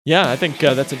Yeah, I think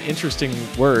that's an interesting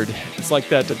word. It's like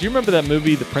that. Do you remember that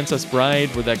movie, The Princess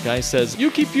Bride, where that guy says, "You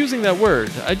keep using that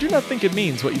word. I do not think it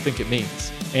means what you think it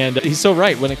means." And he's so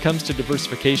right when it comes to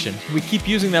diversification. We keep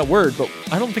using that word, but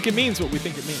I don't think it means what we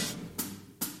think it means.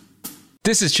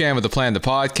 This is Chan with The Plan, the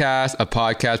podcast, a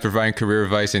podcast providing career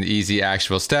advice and easy,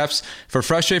 actionable steps for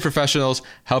frustrated professionals,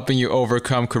 helping you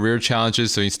overcome career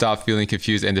challenges so you stop feeling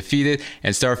confused and defeated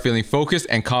and start feeling focused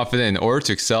and confident in order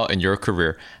to excel in your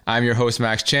career. I'm your host,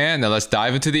 Max Chan. Now let's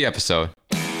dive into the episode.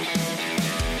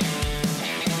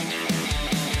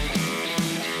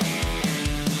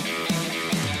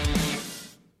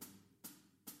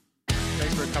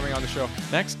 Thanks for coming on the show.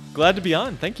 Max, glad to be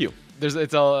on. Thank you.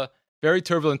 It's a very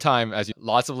turbulent time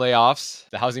lots of layoffs.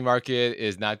 The housing market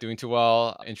is not doing too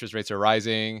well. Interest rates are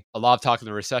rising. A lot of talk of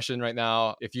the recession right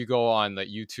now. If you go on like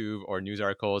YouTube or news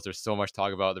articles, there's so much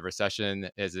talk about the recession.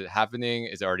 Is it happening?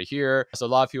 Is it already here? So a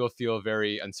lot of people feel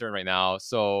very uncertain right now.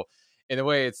 So in a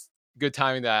way, it's good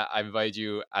timing that I invited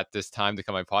you at this time to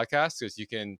come on my podcast because you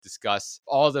can discuss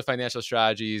all the financial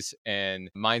strategies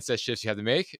and mindset shifts you have to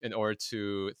make in order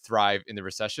to thrive in the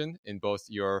recession in both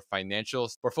your financial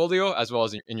portfolio as well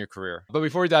as in your career. But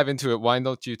before we dive into it, why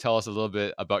don't you tell us a little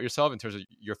bit about yourself in terms of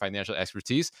your financial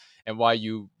expertise and why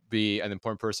you be an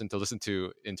important person to listen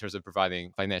to in terms of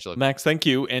providing financial advice. Max, thank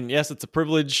you. And yes, it's a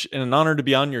privilege and an honor to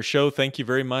be on your show. Thank you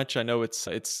very much. I know it's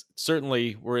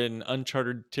certainly, we're in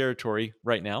uncharted territory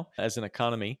right now as an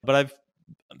economy, but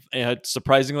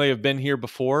surprisingly, I've been here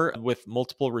before with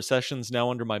multiple recessions now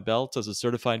under my belt as a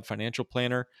certified financial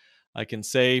planner. I can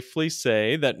safely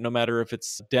say that no matter if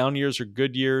it's down years or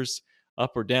good years,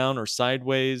 up or down or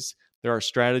sideways, there are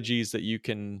strategies that you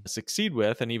can succeed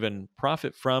with and even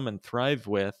profit from and thrive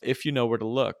with if you know where to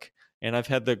look. And I've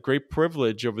had the great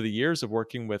privilege over the years of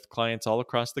working with clients all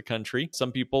across the country.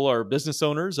 Some people are business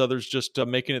owners, others just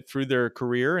making it through their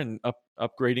career and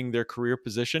upgrading their career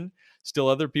position. Still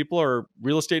other people are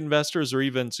real estate investors or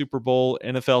even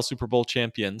NFL Super Bowl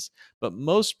champions. But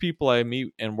most people I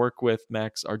meet and work with,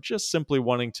 Max, are just simply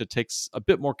wanting to take a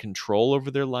bit more control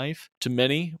over their life. To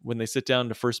many, when they sit down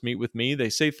to first meet with me, they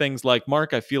say things like,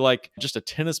 "Mark, I feel like just a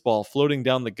tennis ball floating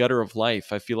down the gutter of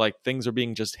life. I feel like things are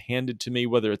being just handed to me,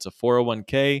 whether it's a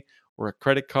 401k or a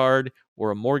credit card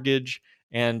or a mortgage.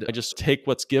 And I just take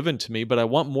what's given to me, but I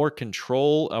want more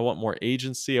control. I want more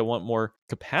agency. I want more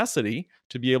capacity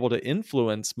to be able to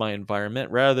influence my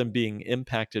environment rather than being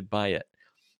impacted by it."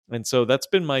 And so that's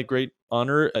been my great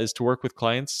honor, is to work with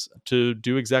clients to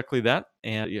do exactly that.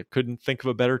 And you couldn't think of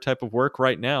a better type of work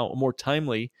right now, a more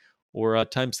timely or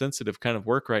time-sensitive kind of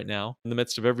work right now in the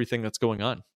midst of everything that's going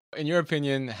on. In your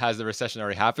opinion, has the recession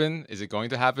already happened? Is it going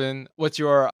to happen? What's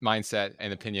your mindset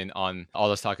and opinion on all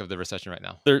this talk of the recession right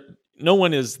now? No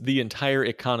one is the entire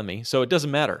economy, so it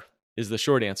doesn't matter, is the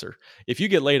short answer. If you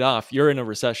get laid off, you're in a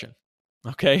recession.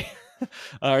 Okay?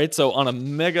 All right. So on a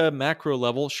mega macro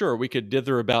level, sure, we could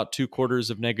dither about 2 quarters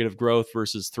of negative growth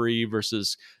versus 3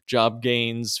 versus job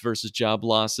gains versus job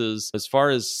losses. As far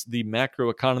as the macro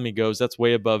economy goes, that's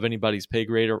way above anybody's pay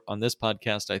grade on this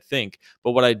podcast, I think.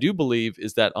 But what I do believe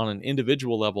is that on an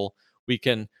individual level, we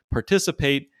can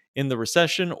participate in the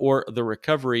recession or the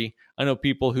recovery. I know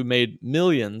people who made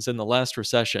millions in the last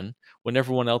recession when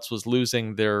everyone else was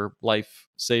losing their life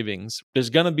savings. There's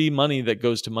going to be money that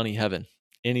goes to money heaven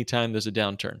anytime there's a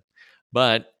downturn.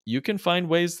 But you can find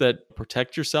ways that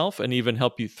protect yourself and even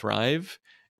help you thrive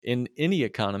in any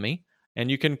economy. And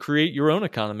you can create your own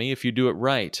economy if you do it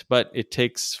right. But it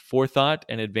takes forethought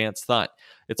and advanced thought.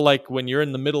 It's like when you're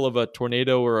in the middle of a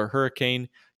tornado or a hurricane,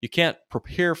 you can't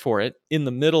prepare for it in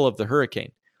the middle of the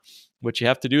hurricane. What you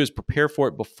have to do is prepare for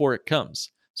it before it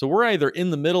comes. So we're either in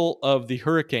the middle of the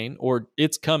hurricane or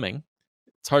it's coming.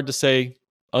 It's hard to say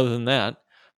other than that,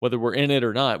 whether we're in it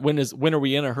or not. When are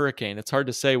we in a hurricane? It's hard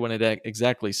to say when it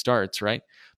exactly starts, right?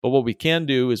 But what we can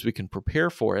do is we can prepare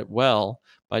for it well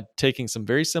by taking some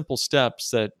very simple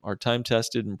steps that are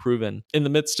time-tested and proven. In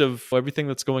the midst of everything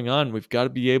that's going on, we've got to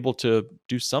be able to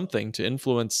do something to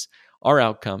influence our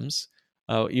outcomes,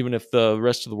 even if the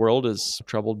rest of the world is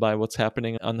troubled by what's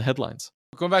happening on the headlines.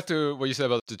 Going back to what you said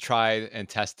about the tried and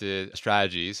tested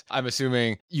strategies, I'm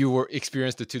assuming you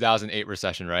experienced the 2008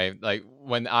 recession, right? Like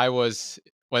when it was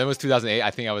 2008, I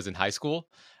think I was in high school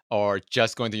or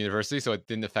just going to university, so it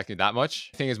didn't affect me that much.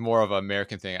 I think it's more of an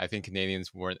American thing. I think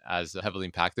Canadians weren't as heavily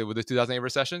impacted with the 2008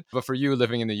 recession. But for you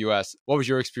living in the US, what was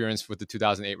your experience with the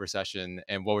 2008 recession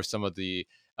and what were some of the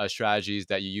strategies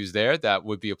that you use there that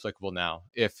would be applicable now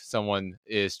if someone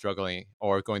is struggling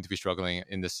or going to be struggling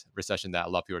in this recession that a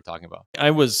lot of people are talking about? I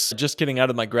was just getting out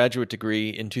of my graduate degree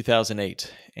in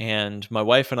 2008, and my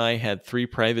wife and I had 3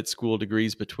 private school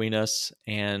degrees between us,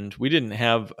 and we didn't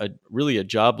have really a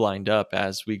job lined up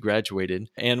as we graduated.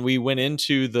 And we went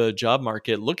into the job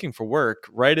market looking for work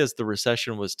right as the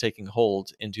recession was taking hold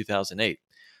in 2008.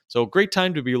 So, great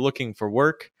time to be looking for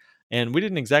work. And we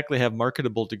didn't exactly have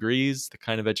marketable degrees. The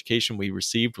kind of education we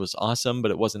received was awesome,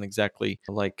 but it wasn't exactly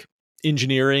like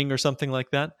engineering or something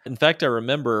like that. In fact, I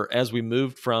remember as we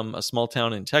moved from a small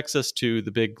town in Texas to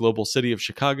the big global city of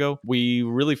Chicago, we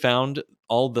really found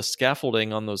all the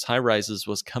scaffolding on those high rises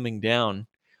was coming down.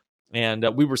 And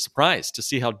we were surprised to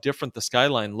see how different the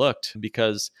skyline looked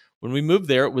because when we moved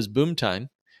there, it was boom time.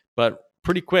 But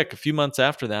pretty quick, a few months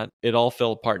after that, it all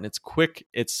fell apart. And it's quick.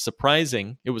 It's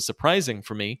surprising. It was surprising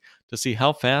for me to see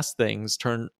how fast things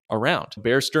turn around.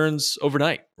 Bear Stearns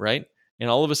overnight, right? And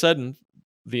all of a sudden,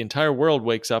 the entire world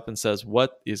wakes up and says,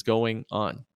 what is going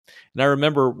on? And I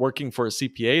remember working for a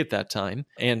CPA at that time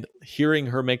and hearing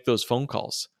her make those phone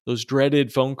calls, those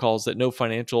dreaded phone calls that no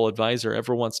financial advisor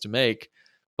ever wants to make.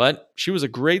 But she was a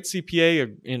great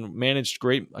CPA and managed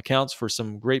great accounts for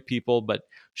some great people. But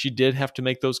she did have to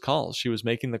make those calls. She was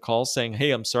making the calls saying,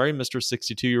 hey, I'm sorry, Mr.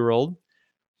 62-year-old.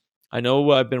 I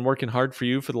know I've been working hard for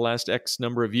you for the last X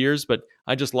number of years, but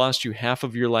I just lost you half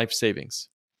of your life savings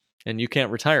and you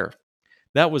can't retire.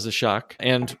 That was a shock.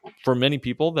 And for many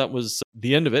people, that was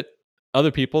the end of it.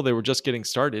 Other people, they were just getting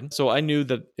started. So I knew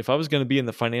that if I was going to be in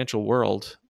the financial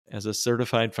world as a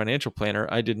certified financial planner,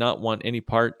 I did not want any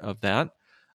part of that.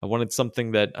 I wanted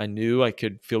something that I knew I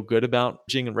could feel good about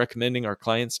and recommending our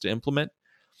clients to implement.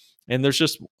 And there's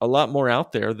just a lot more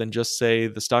out there than just, say,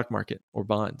 the stock market or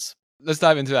bonds. Let's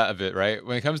dive into that a bit, right?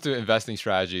 When it comes to investing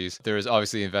strategies, there is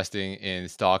obviously investing in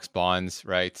stocks, bonds,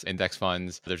 right? Index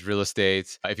funds. There's real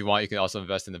estate. If you want, you can also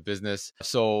invest in the business.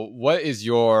 So what is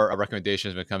your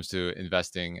recommendations when it comes to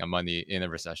investing money in a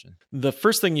recession? The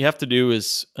first thing you have to do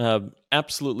is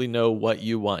absolutely know what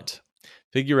you want.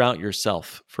 Figure out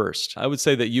yourself first. I would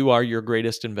say that you are your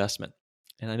greatest investment.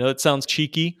 And I know it sounds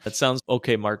cheeky. That sounds,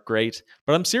 okay, Mark, great.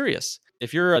 But I'm serious.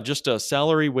 If you're just a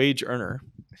salary wage earner,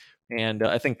 and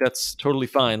I think that's totally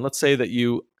fine. Let's say that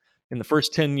you, in the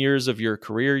first 10 years of your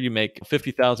career, you make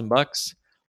 $50,000.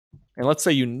 And let's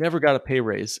say you never got a pay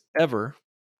raise ever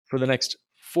for the next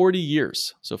 40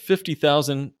 years. So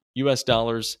 50,000 US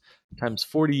dollars times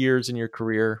 40 years in your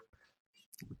career,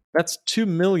 that's $2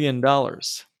 million.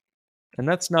 And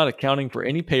that's not accounting for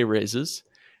any pay raises.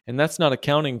 And that's not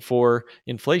accounting for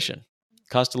inflation,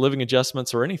 cost of living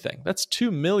adjustments, or anything. That's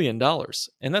 $2 million.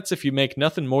 And that's if you make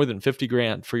nothing more than 50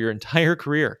 grand for your entire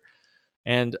career.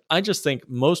 And I just think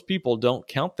most people don't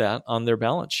count that on their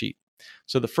balance sheet.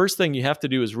 So the first thing you have to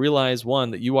do is realize,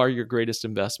 one, that you are your greatest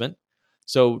investment.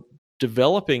 So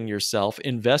developing yourself,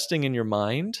 investing in your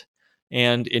mind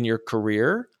and in your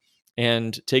career,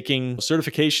 and taking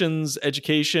certifications,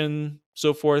 education,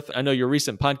 so forth. I know your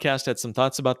recent podcast had some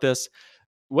thoughts about this.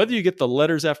 Whether you get the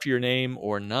letters after your name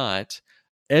or not,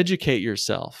 educate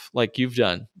yourself like you've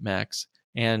done, Max,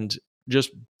 and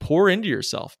just pour into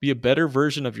yourself. Be a better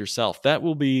version of yourself. That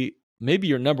will be maybe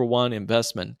your number one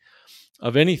investment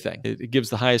of anything. It gives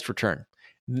the highest return.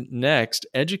 Next,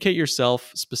 educate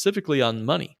yourself specifically on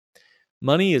money.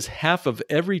 Money is half of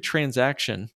every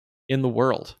transaction in the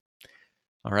world.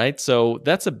 All right, so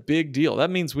that's a big deal.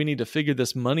 That means we need to figure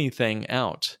this money thing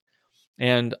out.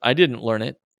 And I didn't learn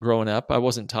it growing up. I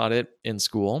wasn't taught it in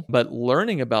school, but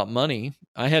learning about money,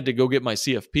 I had to go get my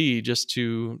CFP just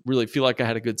to really feel like I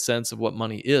had a good sense of what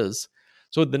money is.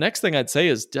 So the next thing I'd say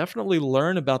is definitely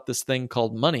learn about this thing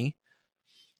called money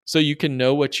so you can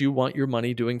know what you want your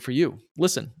money doing for you.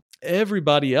 Listen,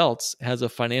 everybody else has a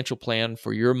financial plan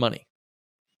for your money.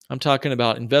 I'm talking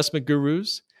about investment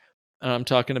gurus. I'm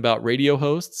talking about radio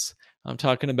hosts. I'm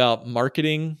talking about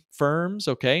marketing firms,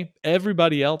 okay?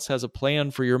 Everybody else has a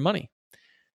plan for your money.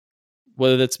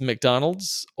 Whether that's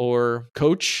McDonald's or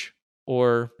Coach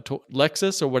or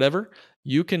Lexus or whatever,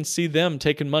 you can see them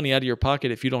taking money out of your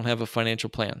pocket if you don't have a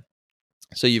financial plan.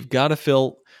 So you've got to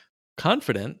feel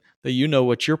confident that you know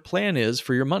what your plan is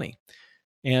for your money.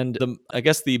 And I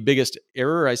guess the biggest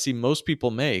error I see most people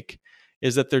make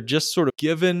is that they're just sort of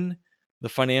given the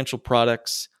financial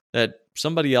products that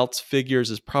somebody else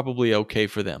figures is probably okay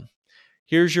for them.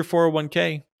 Here's your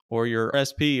 401k or your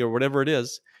SP or whatever it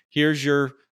is. Here's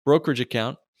your brokerage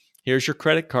account. Here's your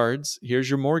credit cards. Here's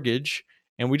your mortgage.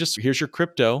 And here's your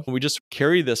crypto. We just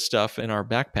carry this stuff in our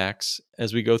backpacks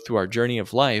as we go through our journey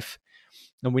of life.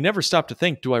 And we never stop to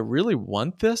think, do I really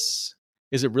want this?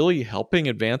 Is it really helping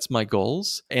advance my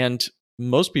goals? And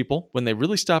most people, when they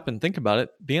really stop and think about it,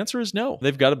 the answer is no.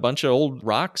 They've got a bunch of old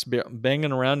rocks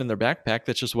banging around in their backpack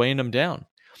that's just weighing them down.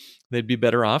 They'd be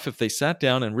better off if they sat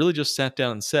down and really just sat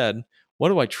down and said, what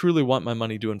do I truly want my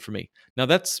money doing for me? Now,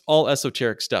 that's all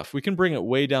esoteric stuff. We can bring it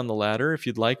way down the ladder if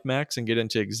you'd like, Max, and get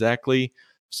into exactly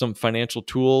some financial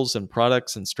tools and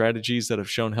products and strategies that have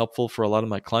shown helpful for a lot of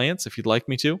my clients, if you'd like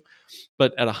me to.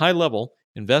 But at a high level,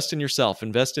 invest in yourself,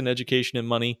 invest in education and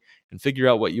money, and figure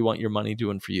out what you want your money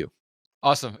doing for you.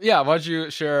 Awesome. Yeah. Why don't you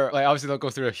share, like, obviously don't go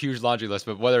through a huge laundry list,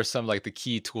 but what are some like the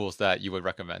key tools that you would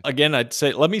recommend? Again, I'd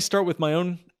say, let me start with my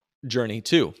own journey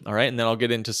too. All right. And then I'll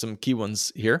get into some key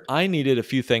ones here. I needed a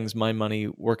few things, my money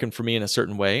working for me in a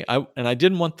certain way. I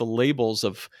didn't want the labels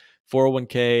of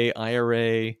 401k,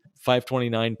 IRA,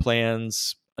 529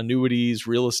 plans, annuities,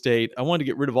 real estate. I wanted to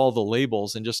get rid of all the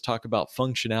labels and just talk about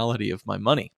functionality of my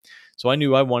money. So I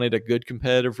knew I wanted a good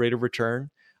competitive rate of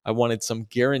return. I wanted some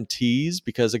guarantees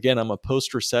because, again, I'm a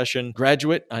post-recession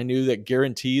graduate. I knew that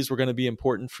guarantees were going to be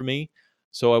important for me.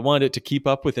 So I wanted it to keep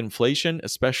up with inflation,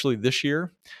 especially this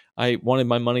year. I wanted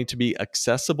my money to be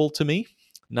accessible to me,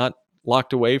 not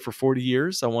locked away for 40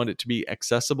 years. I wanted it to be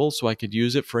accessible so I could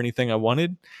use it for anything I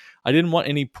wanted. I didn't want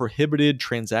any prohibited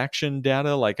transaction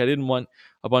data. Like, I didn't want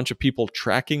a bunch of people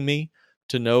tracking me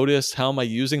to notice how am I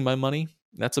using my money.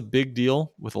 That's a big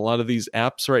deal with a lot of these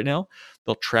apps right now.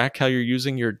 They'll track how you're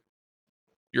using your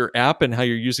app and how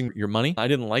you're using your money. I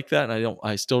didn't like that, and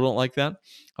I still don't like that.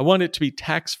 I wanted it to be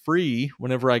tax-free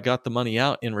whenever I got the money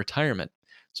out in retirement.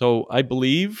 So I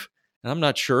believe, and I'm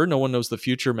not sure, no one knows the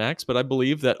future, Max, but I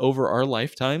believe that over our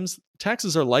lifetimes,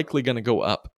 taxes are likely going to go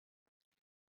up.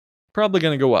 Probably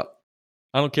going to go up.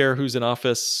 I don't care who's in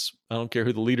office. I don't care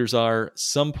who the leaders are. At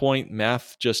some point,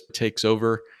 math just takes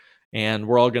over, and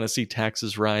we're all going to see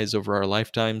taxes rise over our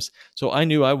lifetimes. So I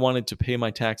knew I wanted to pay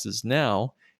my taxes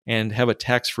now and have a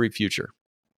tax-free future.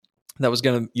 That was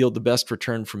going to yield the best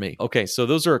return for me. Okay, so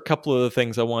those are a couple of the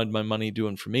things I wanted my money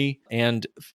doing for me. And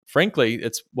frankly,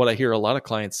 it's what I hear a lot of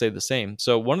clients say the same.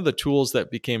 So one of the tools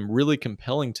that became really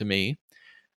compelling to me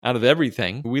out of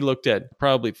everything, we looked at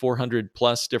probably 400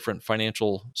 plus different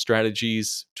financial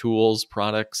strategies, tools,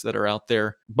 products that are out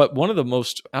there. But one of the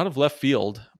most out of left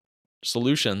field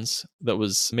solutions that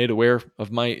was made aware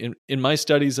of in my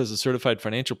studies as a certified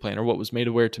financial planner, what was made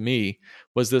aware to me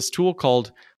was this tool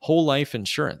called whole life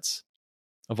insurance.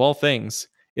 Of all things,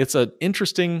 it's an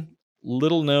interesting,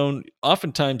 little known,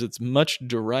 oftentimes it's much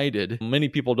derided. Many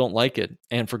people don't like it,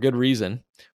 and for good reason.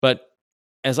 But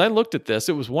as I looked at this,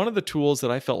 it was one of the tools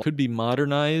that I felt could be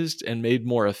modernized and made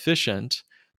more efficient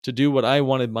to do what I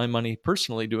wanted my money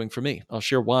personally doing for me. I'll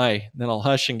share why, then I'll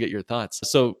hush and get your thoughts.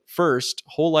 So first,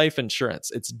 whole life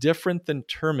insurance. It's different than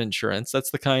term insurance.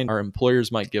 That's the kind our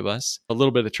employers might give us. A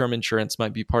little bit of term insurance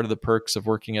might be part of the perks of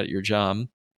working at your job.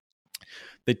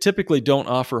 They typically don't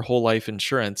offer whole life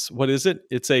insurance. What is it?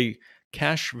 It's a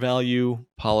cash value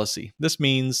policy. This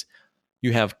means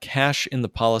you have cash in the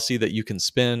policy that you can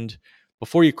spend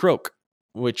before you croak,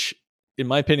 which in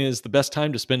my opinion is the best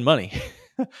time to spend money.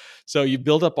 So you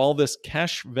build up all this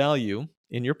cash value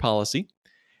in your policy,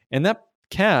 and that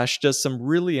cash does some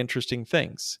really interesting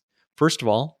things. First of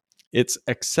all, it's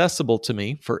accessible to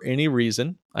me for any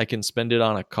reason. I can spend it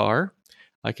on a car.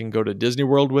 I can go to Disney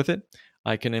World with it.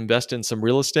 I can invest in some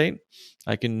real estate.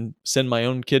 I can send my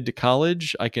own kid to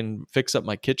college. I can fix up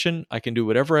my kitchen. I can do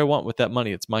whatever I want with that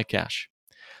money. It's my cash.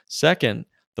 Second,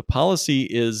 the policy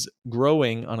is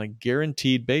growing on a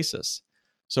guaranteed basis.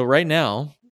 So right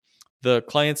now, the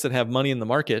clients that have money in the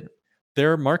market,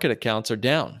 their market accounts are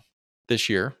down this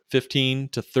year 15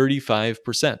 to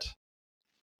 35%.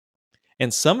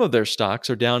 And some of their stocks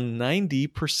are down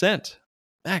 90%.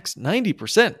 Max,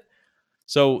 90%.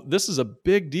 So this is a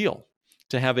big deal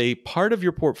to have a part of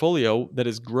your portfolio that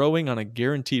is growing on a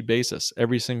guaranteed basis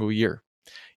every single year.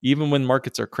 Even when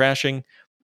markets are crashing,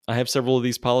 I have several of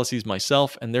these policies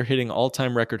myself, and they're hitting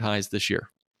all-time record highs this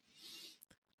year.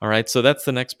 All right, so that's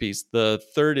the next piece. The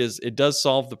third is it does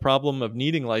solve the problem of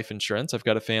needing life insurance. I've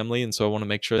got a family, and so I want to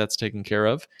make sure that's taken care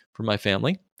of for my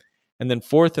family. And then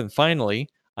fourth and finally,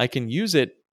 I can use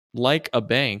it like a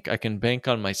bank. I can bank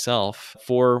on myself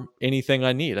for anything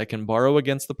I need. I can borrow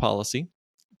against the policy,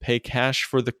 pay cash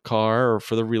for the car or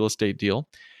for the real estate deal,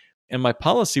 and my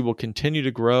policy will continue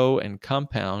to grow and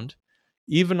compound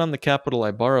even on the capital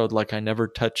I borrowed, like I never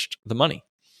touched the money.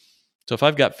 So if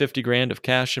I've got 50 grand of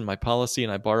cash in my policy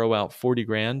and I borrow out 40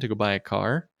 grand to go buy a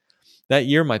car, that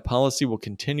year my policy will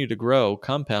continue to grow,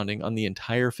 compounding on the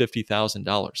entire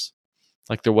 $50,000,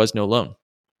 like there was no loan.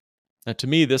 Now, to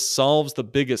me, this solves the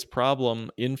biggest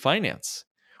problem in finance,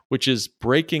 which is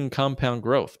breaking compound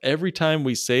growth. Every time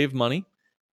we save money,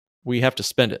 we have to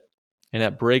spend it. And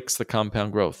that breaks the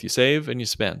compound growth. You save and you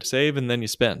spend, save and then you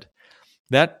spend.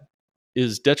 That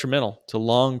is detrimental to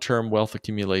long-term wealth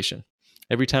accumulation.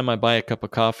 Every time I buy a cup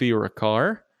of coffee or a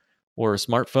car or a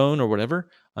smartphone or whatever,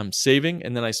 I'm saving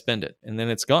and then I spend it and then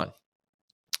it's gone.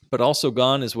 But also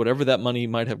gone is whatever that money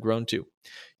might have grown to.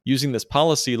 Using this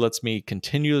policy lets me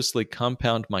continuously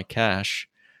compound my cash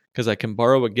because I can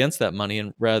borrow against that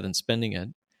money rather than spending it.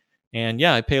 And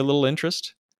yeah, I pay a little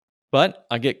interest, but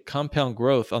I get compound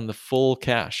growth on the full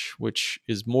cash, which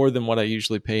is more than what I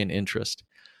usually pay in interest.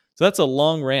 So that's a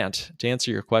long rant to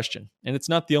answer your question. And it's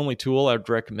not the only tool I'd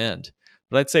recommend.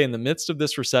 But I'd say in the midst of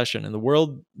this recession, in the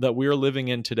world that we're living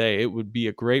in today, it would be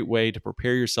a great way to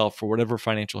prepare yourself for whatever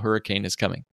financial hurricane is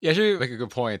coming. Yeah, actually, make a good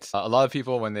point. A lot of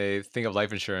people, when they think of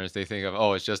life insurance, they think of,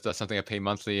 oh, it's just something I pay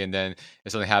monthly, and then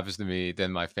if something happens to me,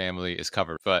 then my family is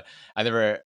covered. But I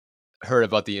never heard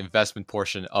about the investment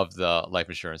portion of the life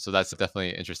insurance. So that's definitely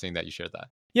interesting that you shared that.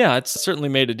 Yeah, it's certainly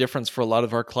made a difference for a lot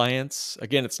of our clients.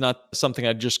 Again, it's not something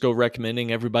I'd just go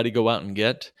recommending everybody go out and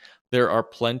get. There are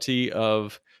plenty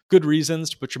of good reasons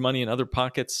to put your money in other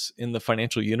pockets in the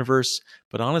financial universe.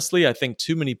 But honestly, I think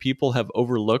too many people have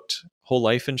overlooked whole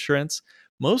life insurance,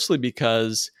 mostly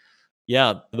because,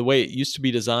 yeah, the way it used to be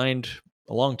designed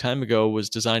a long time ago was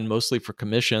designed mostly for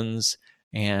commissions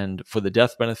and for the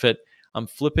death benefit. I'm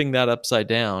flipping that upside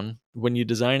down. When you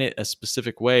design it a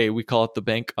specific way, we call it the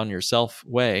bank on yourself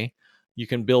way. You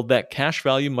can build that cash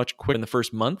value much quicker. In the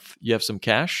first month, you have some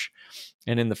cash.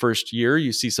 And in the first year,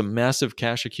 you see some massive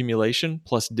cash accumulation,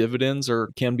 plus dividends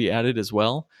can be added as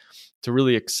well to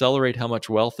really accelerate how much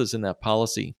wealth is in that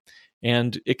policy.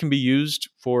 And it can be used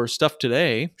for stuff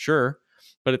today, sure,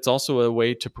 but it's also a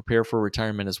way to prepare for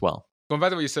retirement as well. Going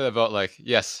back to what you said about, like,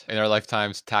 yes, in our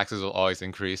lifetimes, taxes will always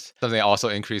increase. Something that also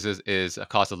increases is a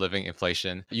cost of living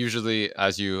inflation. Usually,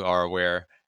 as you are aware,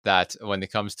 that when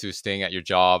it comes to staying at your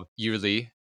job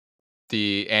yearly,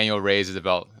 the annual raise is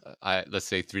about, let's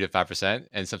say, 3 to 5%.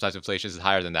 And sometimes inflation is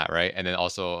higher than that, right? And then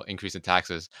also increase in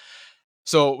taxes.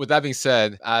 So with that being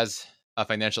said, as a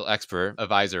financial expert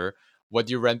advisor, what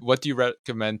do you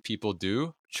recommend people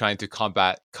do trying to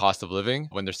combat cost of living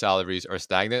when their salaries are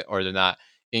stagnant or they're not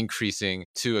increasing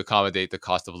to accommodate the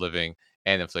cost of living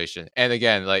and inflation? And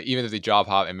again, like, even if they job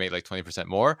hop and make like 20%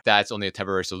 more, that's only a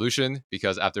temporary solution,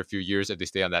 because after a few years, if they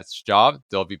stay on that job,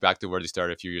 they'll be back to where they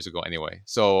started a few years ago anyway.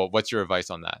 So what's your advice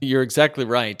on that? You're exactly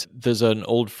right. There's an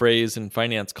old phrase in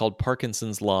finance called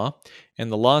Parkinson's Law, and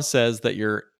the law says that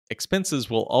your expenses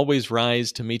will always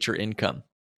rise to meet your income.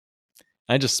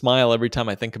 I just smile every time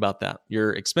I think about that.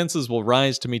 Your expenses will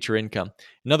rise to meet your income.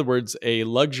 In other words, a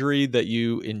luxury that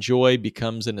you enjoy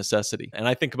becomes a necessity. And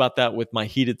I think about that with my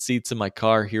heated seats in my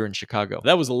car here in Chicago.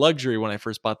 That was a luxury when I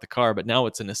first bought the car, but now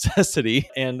it's a necessity.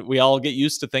 And we all get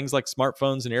used to things like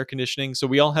smartphones and air conditioning. So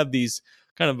we all have these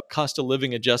kind of cost of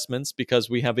living adjustments because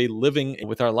we have a living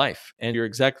with our life. And you're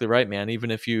exactly right, man.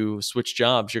 Even if you switch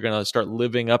jobs, you're going to start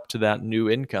living up to that new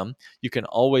income. You can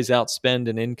always outspend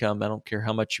an income. I don't care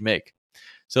how much you make.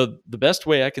 So the best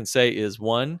way I can say is,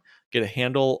 one, get a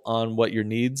handle on what your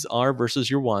needs are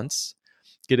versus your wants.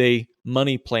 Get a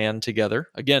money plan together.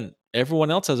 Again,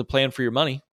 everyone else has a plan for your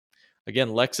money. Again,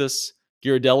 Lexus,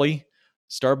 Ghirardelli,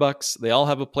 Starbucks, they all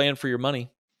have a plan for your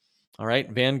money. All right,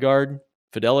 Vanguard,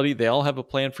 Fidelity, they all have a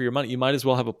plan for your money. You might as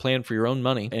well have a plan for your own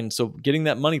money. And so getting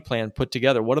that money plan put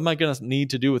together, what am I going to need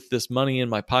to do with this money in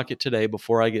my pocket today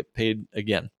before I get paid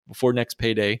again, before next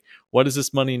payday? What does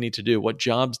this money need to do? What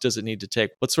jobs does it need to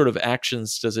take? What sort of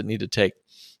actions does it need to take?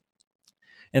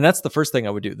 And that's the first thing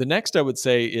I would do. The next I would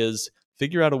say is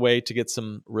figure out a way to get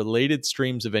some related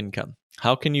streams of income.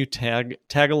 How can you tag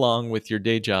along with your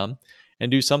day job and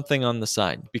do something on the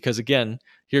side? Because again,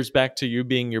 here's back to you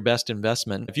being your best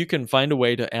investment. If you can find a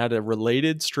way to add a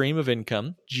related stream of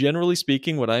income, generally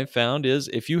speaking, what I've found is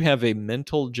if you have a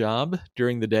mental job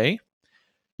during the day,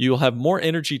 you'll have more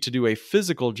energy to do a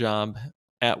physical job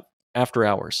after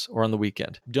hours or on the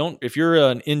weekend. If you're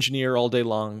an engineer all day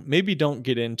long, maybe don't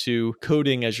get into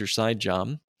coding as your side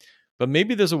job. But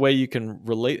maybe there's a way you can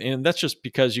relate, and that's just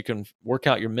because you can work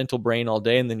out your mental brain all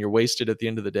day and then you're wasted at the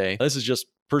end of the day. This is just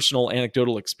personal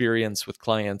anecdotal experience with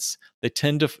clients. They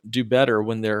tend to do better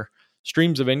when their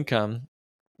streams of income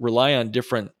rely on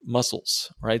different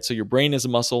muscles, right? So your brain is a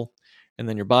muscle and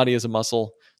then your body is a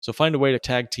muscle. So find a way to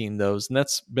tag team those. And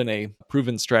that's been a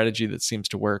proven strategy that seems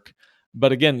to work.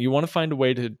 But again, you want to find a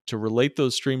way to relate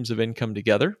those streams of income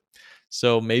together.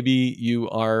 So maybe you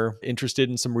are interested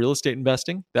in some real estate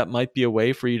investing. That might be a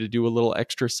way for you to do a little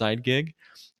extra side gig.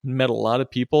 Met a lot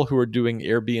of people who are doing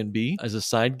Airbnb as a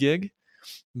side gig.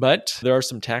 But there are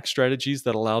some tax strategies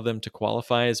that allow them to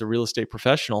qualify as a real estate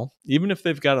professional, even if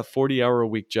they've got a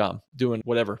 40-hour-a-week job doing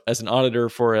whatever as an auditor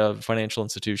for a financial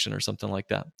institution or something like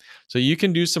that. So you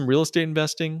can do some real estate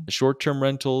investing, short-term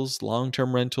rentals,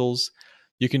 long-term rentals.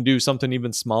 You can do something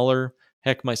even smaller.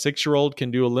 Heck, my 6-year-old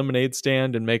can do a lemonade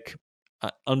stand and make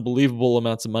unbelievable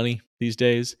amounts of money these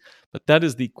days. But that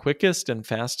is the quickest and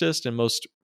fastest and most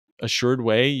assured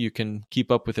way you can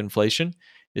keep up with inflation,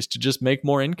 is to just make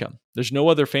more income. There's no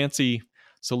other fancy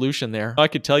solution there. I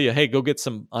could tell you, hey, go get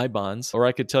some I bonds, or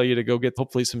I could tell you to go get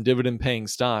hopefully some dividend paying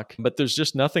stock, but there's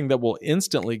just nothing that will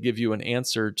instantly give you an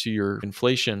answer to your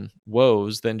inflation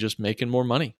woes than just making more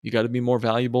money. You got to be more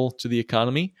valuable to the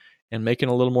economy, and making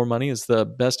a little more money is the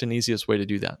best and easiest way to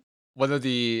do that. One of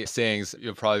the sayings,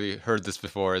 you've probably heard this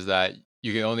before, is that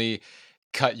you can only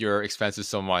cut your expenses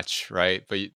so much, right?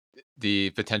 But the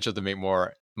potential to make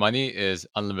more money is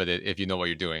unlimited if you know what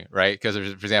you're doing, right? Because, for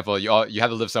example, you have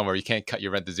to live somewhere, you can't cut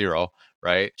your rent to zero,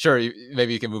 right? Sure,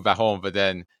 maybe you can move back home, but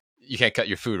then you can't cut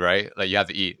your food, right? Like, you have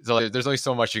to eat. So there's only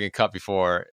so much you can cut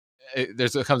before there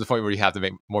comes a point where you have to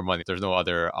make more money. There's no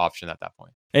other option at that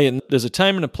point. Hey, and there's a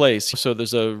time and a place. So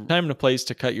there's a time and a place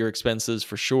to cut your expenses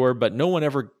for sure, but no one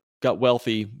ever got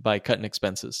wealthy by cutting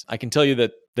expenses. I can tell you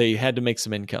that they had to make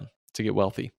some income to get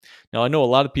wealthy. Now, I know a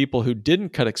lot of people who didn't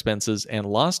cut expenses and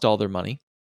lost all their money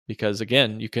because,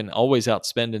 again, you can always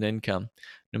outspend an income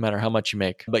no matter how much you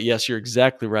make. But yes, you're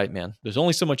exactly right, man. There's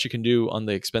only so much you can do on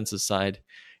the expenses side,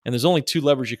 and there's only 2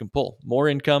 levers you can pull: more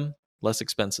income, less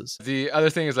expenses. The other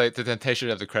thing is like the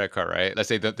temptation of the credit card, right? Let's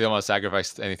say they don't want to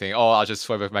sacrifice anything. Oh, I'll just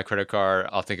swipe with my credit card.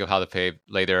 I'll think of how to pay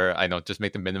later. I know, just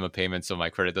make the minimum payment so my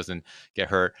credit doesn't get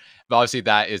hurt. But obviously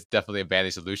that is definitely a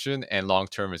bad solution, and long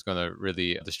term is going to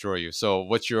really destroy you. So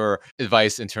what's your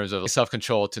advice in terms of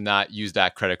self-control to not use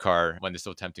that credit card when it's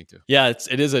so tempting to? Yeah,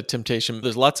 it is a temptation.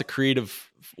 There's lots of creative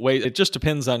ways. It just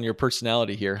depends on your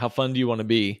personality here. How fun do you want to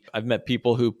be? I've met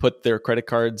people who put their credit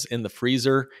cards in the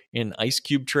freezer in ice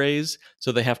cube trays,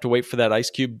 so they have to wait for that ice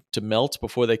cube to melt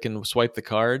before they can swipe the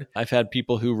card. I've had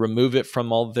people who remove it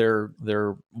from all their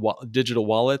digital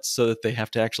wallets so that they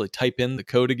have to actually type in the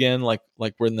code again, like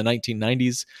we're in the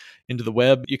 1990s, into the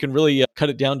web. You can really cut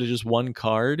it down to just one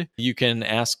card. You can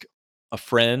ask a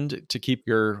friend to keep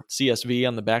your CSV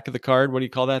on the back of the card. What do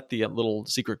you call that? The little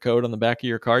secret code on the back of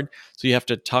your card. So you have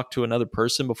to talk to another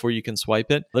person before you can swipe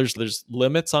it. There's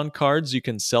limits on cards. You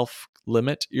can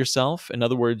self-limit yourself. In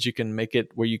other words, you can make it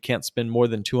where you can't spend more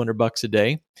than $200 a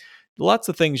day. Lots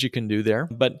of things you can do there.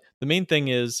 But the main thing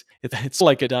is, it's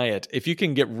like a diet. If you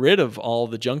can get rid of all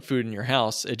the junk food in your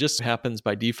house, it just happens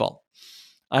by default.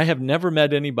 I have never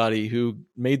met anybody who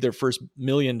made their first $1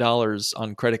 million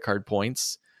on credit card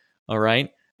points. All right.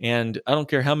 And I don't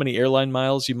care how many airline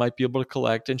miles you might be able to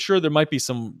collect. And sure, there might be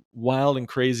some wild and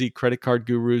crazy credit card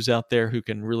gurus out there who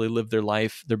can really live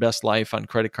their best life on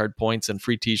credit card points and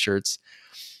free t-shirts.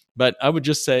 But I would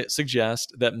just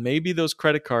suggest that maybe those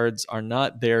credit cards are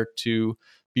not there to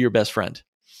be your best friend.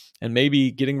 And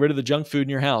maybe getting rid of the junk food in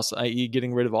your house, i.e.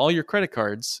 getting rid of all your credit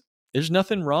cards, there's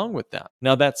nothing wrong with that.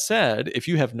 Now, that said, if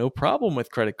you have no problem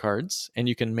with credit cards and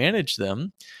you can manage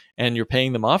them and you're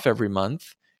paying them off every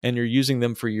month, and you're using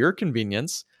them for your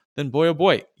convenience, then boy, oh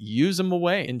boy, use them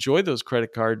away. Enjoy those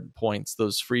credit card points,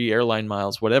 those free airline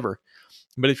miles, whatever.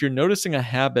 But if you're noticing a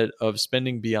habit of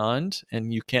spending beyond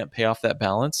and you can't pay off that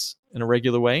balance in a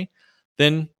regular way,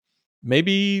 then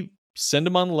maybe send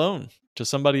them on loan to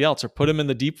somebody else or put them in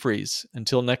the deep freeze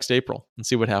until next April and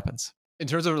see what happens. In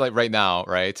terms of like right now,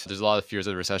 right, there's a lot of fears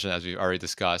of recession, as we've already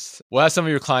discussed. What have some of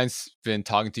your clients been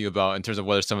talking to you about in terms of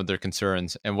what are some of their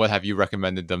concerns, and what have you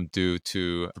recommended them do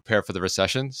to prepare for the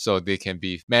recession so they can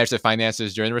manage their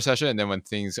finances during the recession, and then when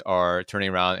things are turning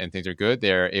around and things are good,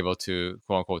 they're able to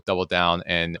quote unquote double down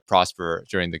and prosper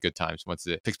during the good times once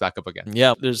it picks back up again?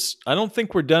 Yeah, I don't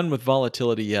think we're done with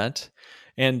volatility yet.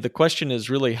 And the question is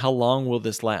really, how long will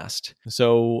this last?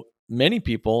 So many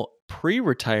people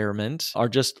pre-retirement are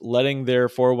just letting their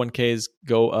 401ks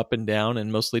go up and down,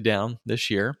 and mostly down this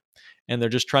year, and they're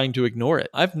just trying to ignore it.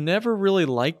 I've never really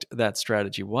liked that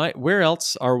strategy. Why? Where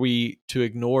else are we to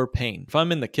ignore pain? If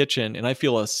I'm in the kitchen and I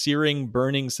feel a searing,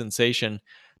 burning sensation,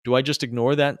 do I just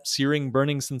ignore that searing,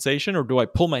 burning sensation, or do I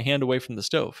pull my hand away from the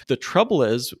stove? The trouble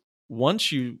is,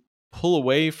 once you pull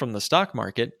away from the stock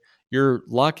market, you're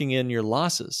locking in your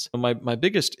losses. My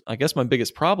biggest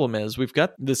problem is we've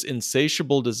got this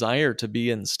insatiable desire to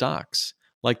be in stocks.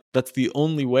 Like, that's the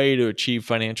only way to achieve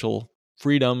financial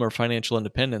freedom or financial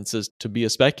independence, is to be a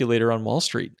speculator on Wall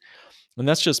Street. And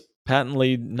that's just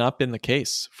patently not been the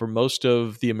case for most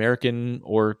of the American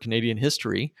or Canadian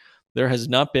history. There has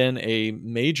not been a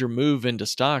major move into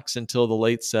stocks until the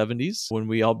late 70s when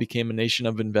we all became a nation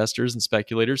of investors and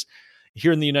speculators.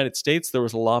 Here in the United States, there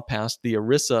was a law passed, the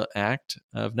ERISA Act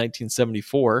of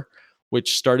 1974,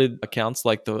 which started accounts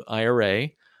like the IRA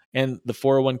and the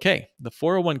 401k. The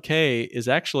 401k is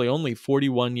actually only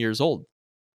 41 years old.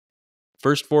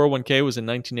 First 401k was in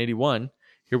 1981.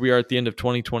 Here we are at the end of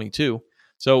 2022.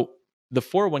 So the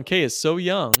 401k is so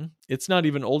young, it's not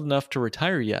even old enough to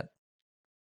retire yet.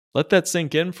 Let that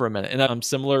sink in for a minute. And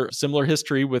similar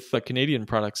history with Canadian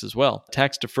products as well.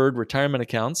 Tax-deferred retirement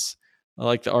accounts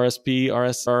like the RSP,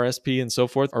 RSP, and so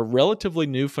forth are relatively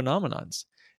new phenomenons.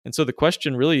 And so the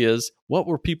question really is, what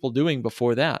were people doing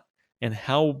before that? And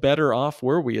how better off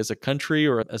were we as a country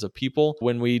or as a people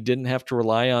when we didn't have to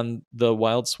rely on the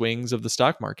wild swings of the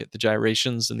stock market, the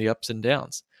gyrations and the ups and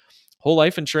downs? Whole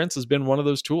life insurance has been one of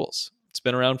those tools. It's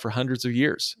been around for hundreds of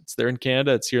years. It's there in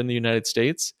Canada, it's here in the United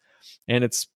States, and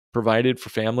it's provided for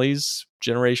families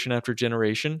generation after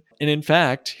generation. And in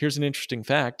fact, here's an interesting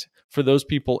fact. For those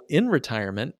people in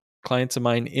retirement, clients of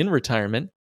mine in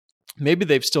retirement, maybe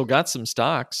they've still got some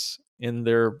stocks in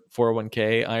their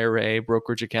 401k, IRA,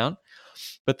 brokerage account,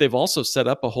 but they've also set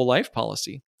up a whole life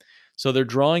policy. So they're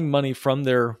drawing money from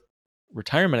their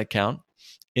retirement account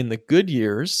in the good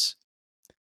years,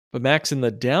 but Max, in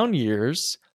the down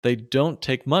years, they don't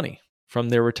take money from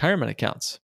their retirement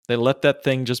accounts. They let that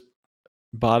thing just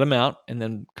bottom out and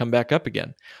then come back up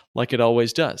again, like it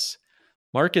always does.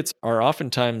 Markets are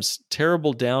oftentimes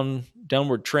terrible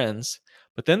downward trends,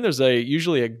 but then there's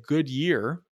usually a good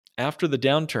year after the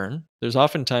downturn. There's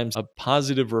oftentimes a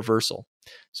positive reversal.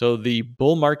 So the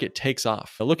bull market takes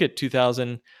off. Now look at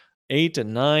 2008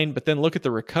 and 9, but then look at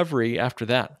the recovery after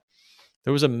that.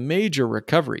 There was a major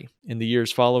recovery in the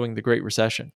years following the Great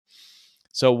Recession.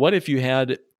 So what if you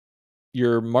had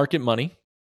your market money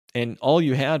and all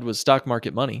you had was stock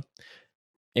market money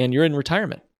and you're in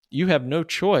retirement? You have no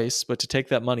choice but to take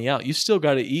that money out. You still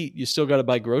got to eat. You still got to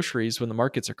buy groceries when the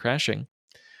markets are crashing.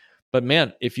 But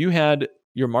man, if you had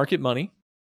your market money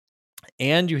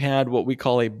and you had what we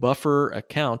call a buffer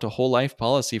account, a whole life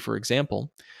policy, for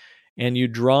example, and you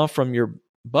draw from your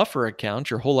buffer account,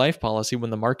 your whole life policy, when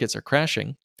the markets are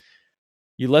crashing,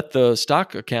 you let the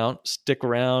stock account stick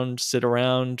around, sit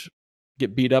around,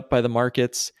 get beat up by the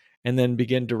markets, and then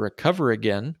begin to recover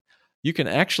again. You can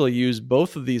actually use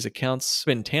both of these accounts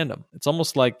in tandem. It's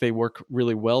almost like they work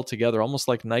really well together, almost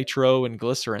like nitro and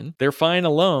glycerin. They're fine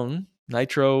alone.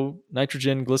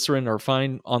 Nitrogen, glycerin are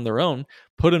fine on their own.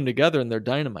 Put them together and they're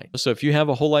dynamite. So if you have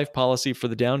a whole life policy for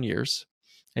the down years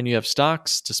and you have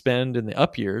stocks to spend in the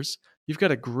up years, you've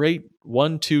got a great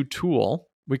 1-2 tool.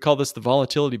 We call this the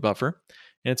volatility buffer.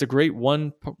 And it's a great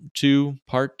 1-2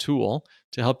 part tool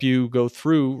to help you go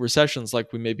through recessions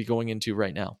like we may be going into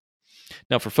right now.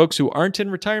 Now, for folks who aren't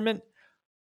in retirement,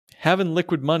 having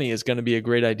liquid money is going to be a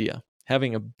great idea.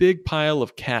 Having a big pile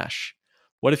of cash.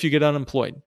 What if you get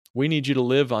unemployed? We need you to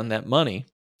live on that money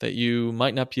that you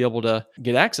might not be able to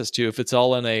get access to if it's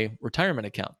all in a retirement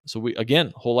account. So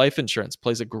again, whole life insurance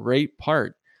plays a great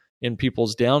part in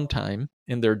people's downtime,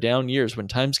 in their down years. When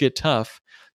times get tough,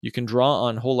 you can draw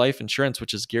on whole life insurance,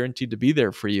 which is guaranteed to be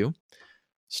there for you.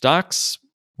 Stocks,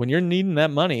 when you're needing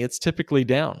that money, it's typically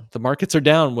down. The markets are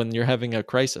down when you're having a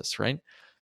crisis, right?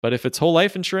 But if it's whole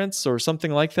life insurance or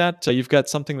something like that, you've got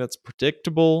something that's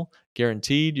predictable,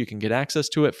 guaranteed, you can get access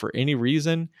to it for any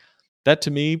reason. That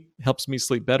to me helps me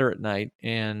sleep better at night.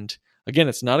 And again,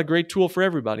 it's not a great tool for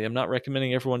everybody. I'm not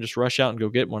recommending everyone just rush out and go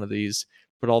get one of these,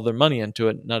 put all their money into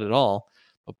it, not at all.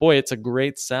 But boy, it's a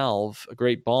great salve, a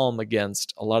great balm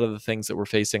against a lot of the things that we're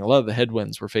facing, a lot of the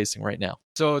headwinds we're facing right now.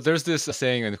 So there's this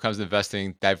saying when it comes to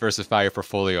investing, diversify your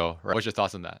portfolio. Right? What's your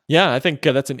thoughts on that? Yeah, I think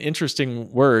that's an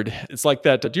interesting word. It's like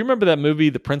that. Do you remember that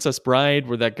movie, The Princess Bride,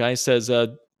 where that guy says,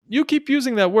 you keep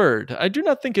using that word. I do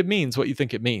not think it means what you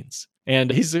think it means.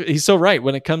 And he's so right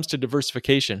when it comes to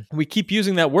diversification. We keep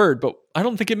using that word, but I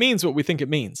don't think it means what we think it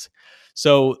means.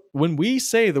 So when we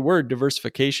say the word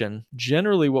diversification,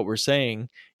 generally what we're saying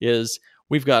is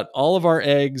we've got all of our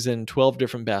eggs in 12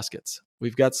 different baskets.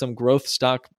 We've got some growth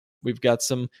stock. We've got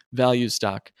some value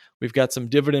stock. We've got some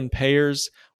dividend payers.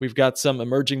 We've got some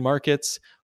emerging markets,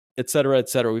 et cetera, et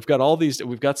cetera. We've got all these.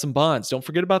 We've got some bonds. Don't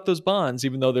forget about those bonds,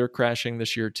 even though they're crashing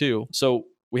this year too. So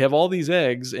we have all these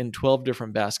eggs in 12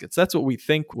 different baskets. That's what we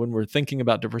think when we're thinking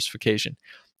about diversification.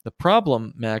 The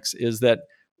problem, Max, is that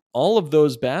all of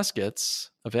those baskets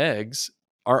of eggs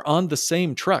are on the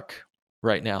same truck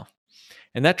right now.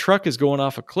 And that truck is going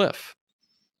off a cliff.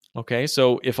 Okay,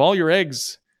 so if all your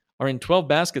eggs are in 12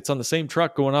 baskets on the same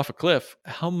truck going off a cliff,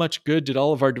 how much good did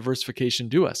all of our diversification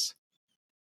do us?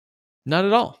 Not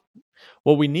at all.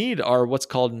 What we need are what's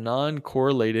called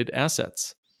non-correlated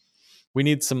assets. We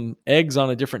need some eggs on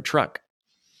a different truck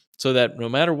so that no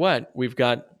matter what, we've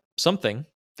got something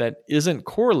that isn't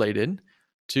correlated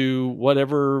to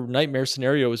whatever nightmare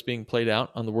scenario is being played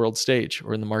out on the world stage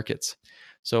or in the markets.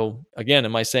 So again,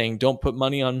 am I saying don't put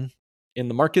money in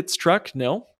the markets truck?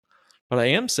 No. But I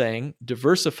am saying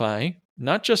diversify,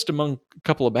 not just among a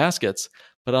couple of baskets,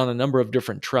 but on a number of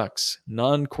different trucks,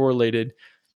 non-correlated,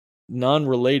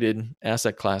 non-related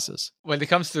asset classes. When it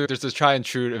comes to, there's those try and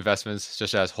true investments,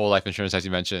 such as whole life insurance, as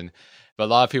you mentioned, but a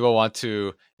lot of people want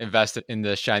to invest in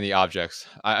the shiny objects.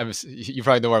 You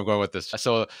probably know where I'm going with this.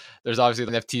 So there's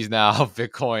obviously NFTs now,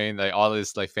 Bitcoin, like all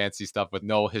this like fancy stuff with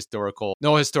no historical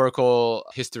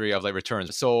history of like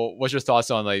returns. So what's your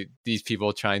thoughts on like these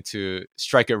people trying to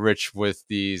strike it rich with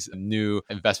these new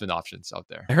investment options out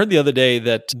there? I heard the other day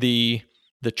that the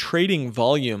trading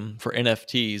volume for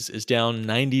NFTs is down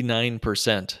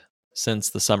 99% since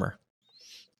the summer.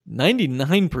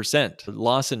 99%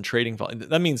 loss in trading volume.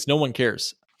 That means no one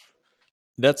cares.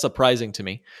 That's surprising to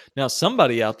me. Now,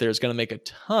 somebody out there is going to make a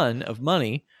ton of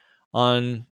money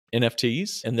on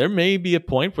NFTs, and there may be a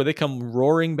point where they come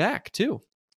roaring back too.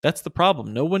 That's the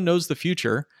problem. No one knows the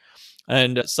future.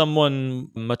 And someone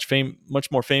much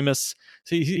more famous,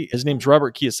 his name's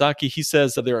Robert Kiyosaki, he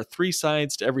says that there are three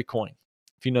sides to every coin.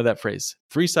 If you know that phrase,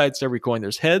 three sides to every coin.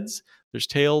 There's heads, there's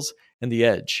tails, and the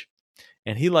edge.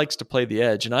 And he likes to play the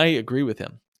edge, and I agree with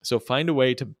him. So find a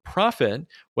way to profit,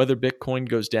 whether Bitcoin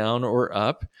goes down or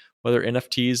up, whether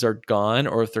NFTs are gone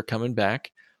or if they're coming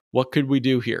back. What could we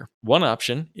do here? One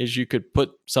option is you could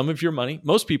put some of your money.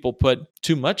 Most people put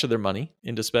too much of their money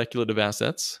into speculative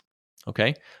assets.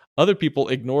 Okay. Other people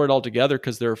ignore it altogether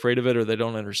because they're afraid of it or they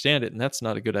don't understand it. And that's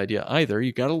not a good idea either.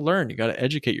 You got to learn. You got to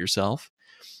educate yourself.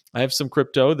 I have some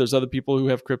crypto. There's other people who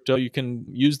have crypto. You can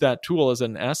use that tool as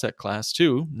an asset class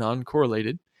too,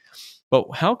 non-correlated. But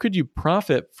how could you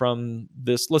profit from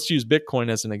this? Let's use Bitcoin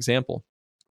as an example.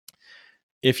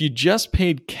 If you just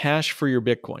paid cash for your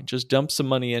Bitcoin, just dump some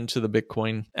money into the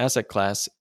Bitcoin asset class,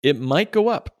 it might go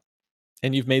up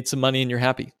and you've made some money and you're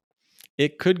happy.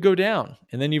 It could go down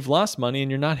and then you've lost money and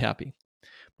you're not happy.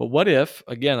 But what if,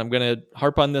 again, I'm going to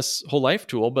harp on this whole life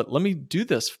tool, but let me do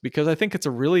this because I think it's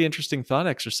a really interesting thought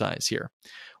exercise here.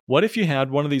 What if you had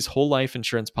one of these whole life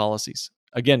insurance policies?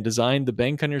 Again, designed the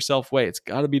bank on yourself way. It's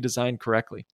got to be designed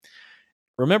correctly.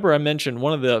 Remember, I mentioned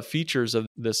one of the features of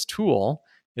this tool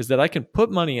is that I can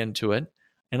put money into it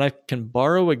and I can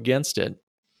borrow against it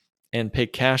and pay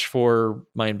cash for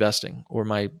my investing or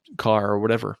my car or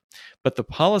whatever. But the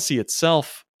policy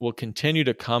itself will continue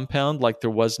to compound like there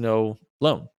was no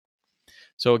loan.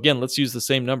 So again, let's use the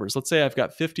same numbers. Let's say I've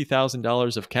got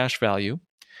 $50,000 of cash value,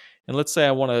 and let's say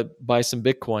I want to buy some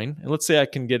Bitcoin, and let's say I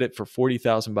can get it for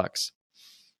 $40,000,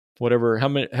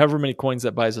 however many coins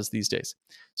that buys us these days.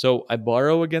 So I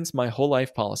borrow against my whole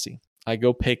life policy. I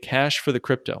go pay cash for the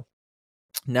crypto.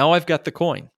 Now I've got the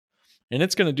coin, and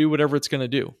it's going to do whatever it's going to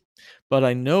do. But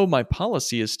I know my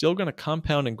policy is still going to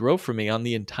compound and grow for me on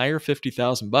the entire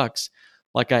 $50,000,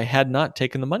 like I had not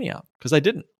taken the money out because I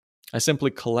didn't. I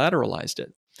simply collateralized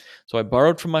it. So I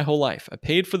borrowed from my whole life. I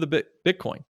paid for the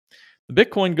Bitcoin. The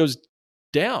Bitcoin goes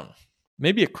down.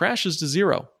 Maybe it crashes to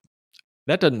zero.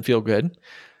 That doesn't feel good.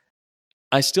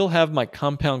 I still have my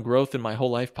compound growth in my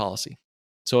whole life policy.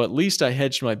 So at least I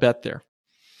hedged my bet there.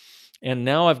 And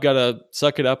now I've got to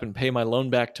suck it up and pay my loan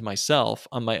back to myself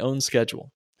on my own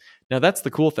schedule. Now that's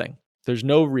the cool thing. There's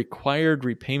no required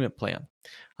repayment plan.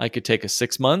 I could take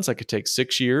 6 months. I could take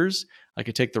 6 years. I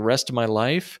could take the rest of my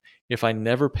life. If I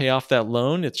never pay off that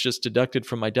loan, it's just deducted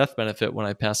from my death benefit when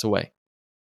I pass away.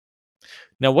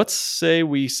 Now, let's say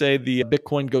we say the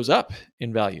Bitcoin goes up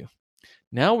in value.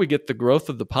 Now we get the growth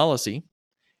of the policy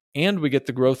and we get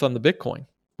the growth on the Bitcoin.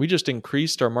 We just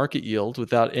increased our market yield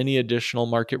without any additional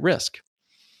market risk.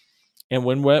 And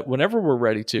whenever we're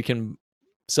ready to, we can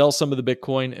sell some of the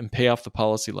Bitcoin and pay off the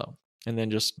policy loan and then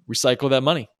just recycle that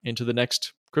money into the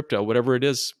next crypto, whatever it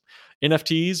is,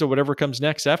 NFTs or whatever comes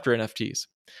next after NFTs.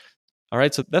 All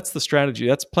right, so that's the strategy.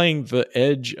 That's playing the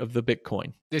edge of the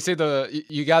Bitcoin. They say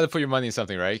you got to put your money in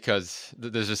something, right? Because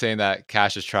there's a saying that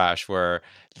cash is trash, where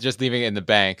just leaving it in the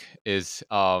bank is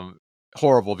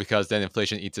horrible because then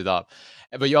inflation eats it up.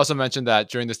 But you also mentioned that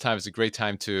during this time, it's a great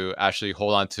time to actually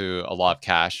hold on to a lot of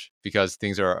cash because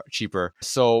things are cheaper.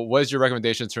 So what is your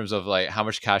recommendation in terms of like how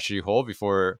much cash should you hold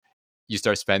before you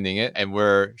start spending it, and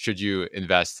where should you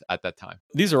invest at that time?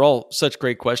 These are all such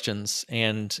great questions,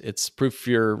 and it's proof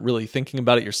you're really thinking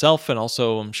about it yourself and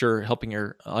also, I'm sure, helping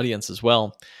your audience as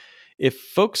well. if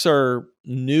folks are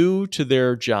new to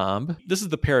their job, this is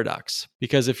the paradox.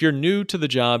 Because if you're new to the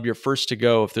job, you're first to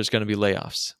go if there's going to be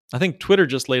layoffs. I think Twitter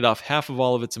just laid off half of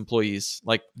all of its employees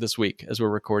like this week as we're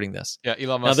recording this. Yeah,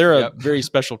 Elon Now, Musk. they're a Yep. very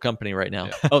special company right now.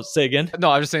 Yeah. Oh, say again? No,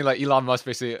 I'm just saying like Elon Musk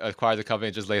basically acquired the company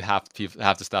and just laid half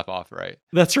the staff off, right?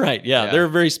 That's right. Yeah, Yeah. they're a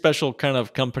very special kind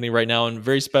of company right now and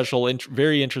very special,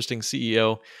 very interesting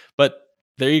CEO. But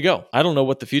there you go. I don't know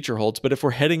what the future holds, but if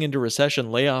we're heading into recession,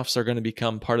 layoffs are going to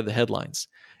become part of the headlines.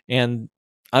 And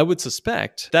I would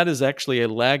suspect that is actually a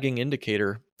lagging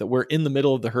indicator that we're in the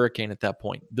middle of the hurricane at that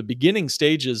point. The beginning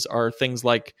stages are things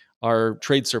like our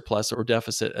trade surplus or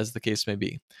deficit, as the case may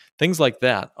be. Things like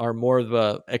that are more of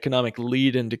an economic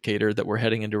lead indicator that we're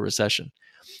heading into recession.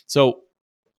 So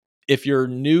if you're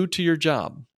new to your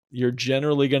job, you're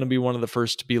generally going to be one of the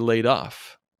first to be laid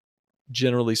off,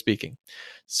 generally speaking.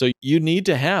 So you need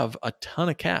to have a ton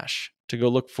of cash to go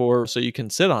look for so you can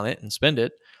sit on it and spend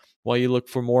it while you look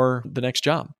for more the next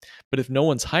job. But if no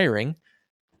one's hiring,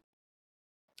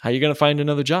 how are you going to find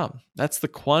another job? That's the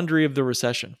quandary of the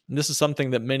recession. And this is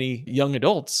something that many young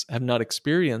adults have not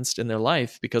experienced in their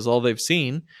life because all they've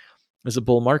seen is a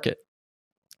bull market.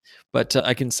 But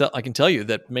I can tell you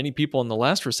that many people in the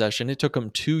last recession, it took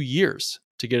them 2 years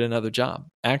to get another job.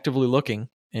 Actively looking,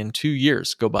 and 2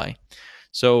 years go by.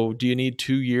 So do you need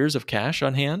 2 years of cash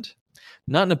on hand?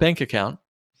 Not in a bank account,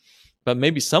 but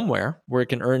maybe somewhere where it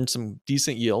can earn some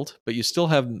decent yield, but you still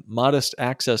have modest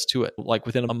access to it, like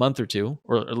within a month or two,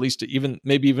 or at least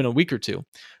maybe even a week or two,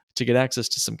 to get access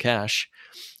to some cash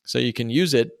so you can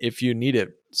use it if you need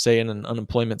it, say in an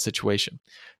unemployment situation.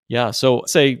 Yeah, so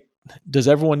say, does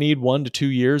everyone need 1 to 2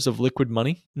 years of liquid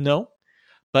money? No.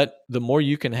 But the more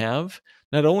you can have,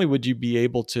 not only would you be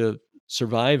able to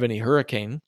survive any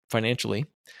hurricane financially,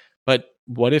 but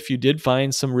what if you did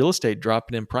find some real estate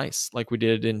dropping in price like we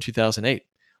did in 2008?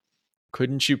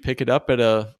 Couldn't you pick it up at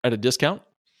a discount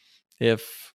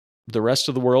if the rest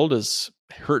of the world is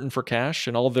hurting for cash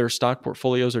and all of their stock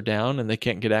portfolios are down and they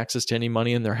can't get access to any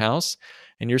money in their house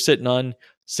and you're sitting on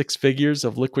 6 figures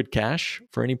of liquid cash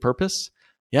for any purpose?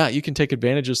 Yeah, you can take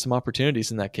advantage of some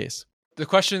opportunities in that case. The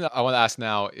question I want to ask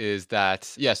now is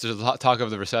that, yes, there's a lot of talk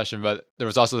of the recession, but there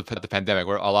was also the pandemic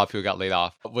where a lot of people got laid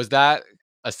off. Was that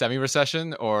a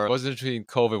semi-recession, or was it between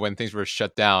COVID when things were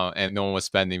shut down and no one was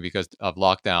spending because of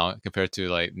lockdown compared to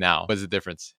like now? What's the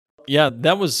difference? Yeah,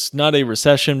 that was not a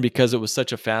recession because it was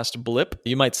such a fast blip.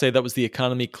 You might say that was the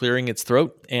economy clearing its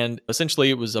throat. And essentially,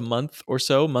 it was a month or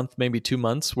so, maybe 2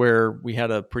 months, where we had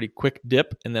a pretty quick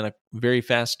dip and then a very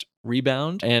fast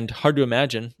rebound. And hard to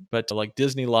imagine, but like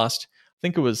Disney lost, I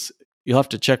think it was, you'll have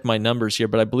to check my numbers here,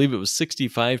 but I believe it was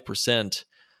 65%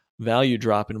 value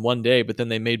drop in one day, but then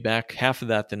they made back half of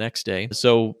that the next day.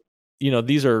 So,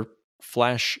 these are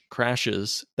flash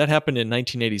crashes. That happened in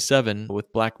 1987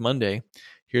 with Black Monday.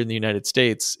 Here in the United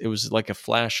States, it was like a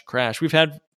flash crash. We've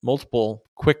had multiple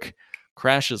quick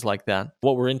crashes like that.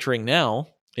 What we're entering now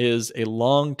is a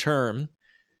long-term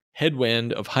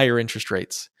headwind of higher interest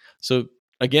rates. So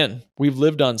again, we've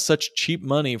lived on such cheap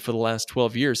money for the last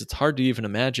 12 years. It's hard to even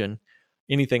imagine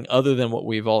anything other than what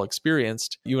we've all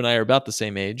experienced. You and I are about the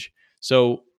same age.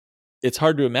 So it's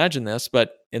hard to imagine this,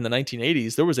 but in the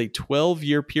 1980s, there was a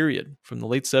 12-year period from the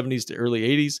late 70s to early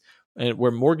 80s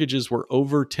where mortgages were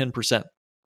over 10%.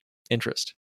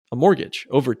 Interest. A mortgage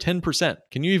over 10%.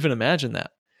 Can you even imagine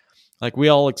that? Like we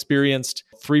all experienced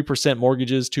 3%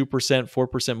 mortgages, 2%,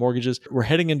 4% mortgages. We're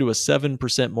heading into a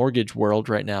 7% mortgage world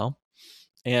right now.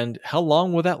 And how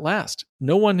long will that last?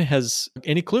 No one has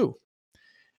any clue.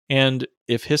 And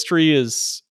if history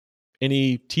is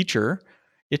any teacher,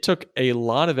 it took a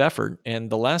lot of effort. And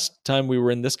the last time we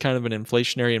were in this kind of an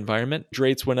inflationary environment,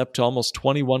 rates went up to almost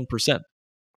 21%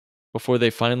 before they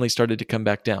finally started to come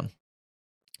back down.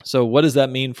 So what does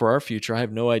that mean for our future? I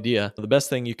have no idea. The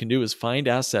best thing you can do is find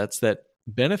assets that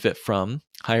benefit from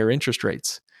higher interest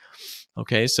rates.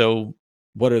 Okay, so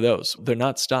what are those? They're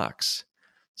not stocks.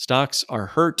 Stocks are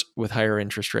hurt with higher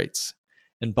interest rates.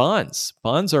 And bonds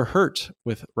are hurt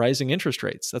with rising interest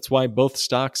rates. That's why both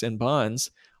stocks and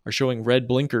bonds are showing red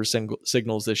blinker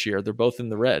signals this year. They're both in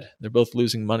the red. They're both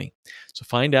losing money. So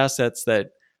find assets that,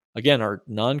 again, are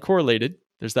non-correlated.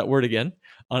 There's that word again,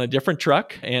 on a different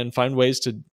truck, and find ways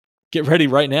to get ready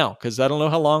right now, because I don't know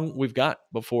how long we've got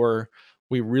before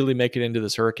we really make it into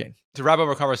this hurricane. To wrap up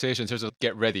our conversation in terms of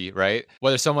get ready, right?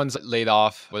 Whether someone's laid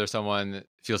off, whether someone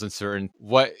feels uncertain,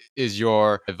 what is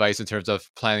your advice in terms of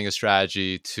planning a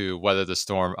strategy to weather the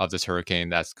storm of this hurricane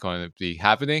that's going to be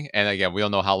happening? And again, we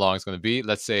don't know how long it's going to be.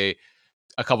 Let's say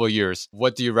a couple of years,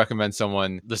 what do you recommend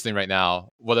someone listening right now?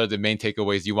 What are the main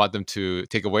takeaways you want them to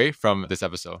take away from this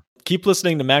episode? Keep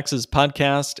listening to Max's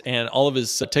podcast and all of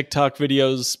his TikTok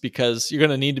videos, because you're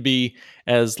going to need to be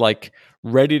as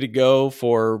ready to go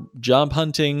for job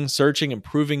hunting, searching,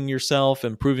 improving yourself,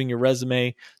 improving your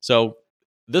resume. So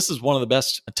this is one of the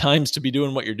best times to be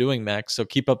doing what you're doing, Max. So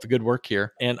keep up the good work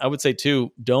here. And I would say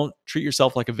too, don't treat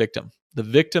yourself like a victim. The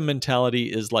victim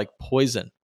mentality is like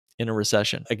poison in a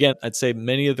recession. Again, I'd say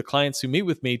many of the clients who meet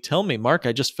with me tell me, Mark,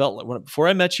 I just felt before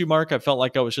I met you, Mark, I felt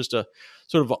like I was just a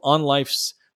sort of on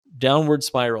life's downward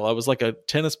spiral. I was like a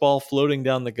tennis ball floating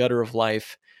down the gutter of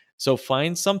life. So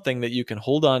find something that you can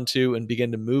hold on to and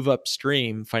begin to move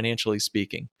upstream, financially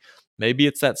speaking. Maybe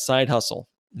it's that side hustle.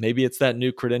 Maybe it's that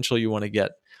new credential you want to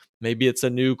get. Maybe it's a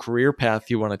new career path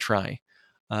you want to try.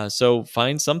 So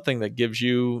find something that gives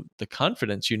you the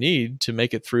confidence you need to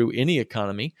make it through any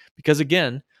economy. Because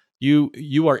again,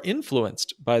 you are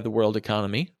influenced by the world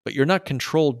economy, but you're not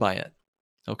controlled by it.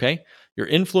 Okay? You're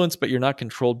influenced, but you're not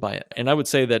controlled by it. And I would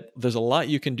say that there's a lot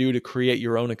you can do to create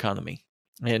your own economy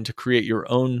and to create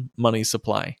your own money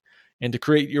supply and to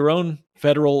create your own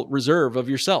Federal Reserve of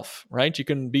yourself, right? You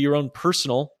can be your own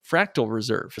personal fractal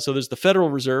reserve. So there's the Federal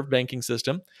Reserve banking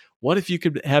system. What if you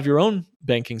could have your own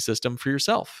banking system for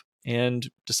yourself and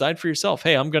decide for yourself,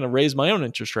 hey, I'm going to raise my own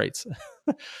interest rates.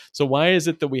 So why is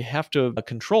it that we have to be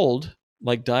controlled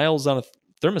like dials on a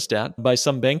thermostat by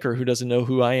some banker who doesn't know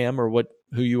who I am or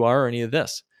who you are or any of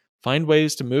this? Find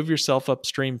ways to move yourself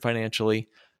upstream financially.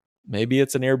 Maybe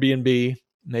it's an Airbnb.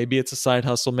 Maybe it's a side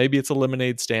hustle. Maybe it's a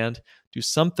lemonade stand. Do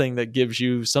something that gives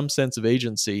you some sense of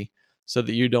agency so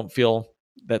that you don't feel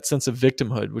that sense of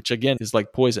victimhood, which again is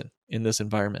like poison in this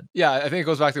environment. Yeah, I think it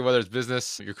goes back to whether it's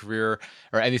business, your career,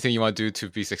 or anything you want to do to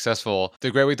be successful. The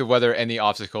great way to weather any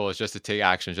obstacle is just to take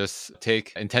action, just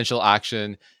take intentional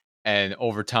action. And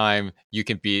over time, you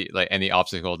can beat any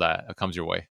obstacle that comes your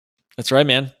way. That's right,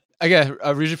 man. Again, I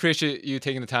really appreciate you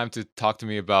taking the time to talk to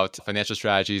me about financial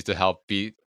strategies to help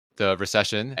beat the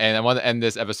recession. And I want to end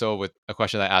this episode with a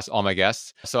question I ask all my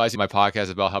guests. So I see my podcast is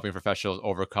about helping professionals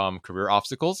overcome career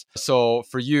obstacles. So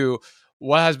for you,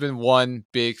 what has been one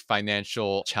big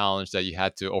financial challenge that you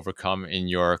had to overcome in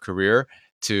your career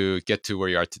to get to where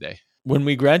you are today? When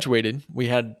we graduated, we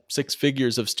had 6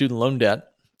 figures of student loan debt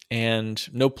and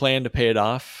no plan to pay it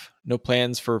off, no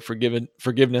plans for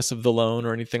forgiveness of the loan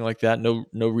or anything like that, no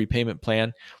repayment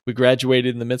plan. We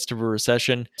graduated in the midst of a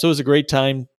recession. So it was a great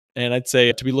time. And I'd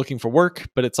say to be looking for work,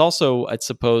 but it's also, I'd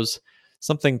suppose,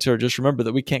 something to just remember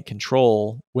that we can't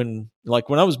control when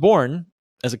I was born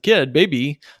as a kid,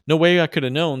 baby, no way I could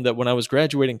have known that when I was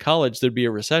graduating college, there'd be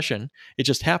a recession. It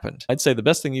just happened. I'd say the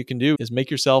best thing you can do is make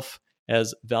yourself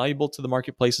as valuable to the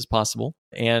marketplace as possible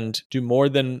and do more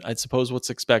than I'd suppose what's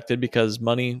expected, because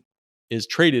money is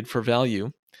traded for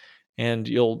value and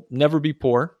you'll never be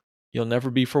poor. You'll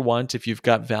never be for want if you've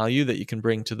got value that you can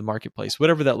bring to the marketplace,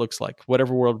 whatever that looks like,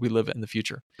 whatever world we live in the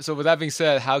future. So with that being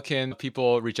said, how can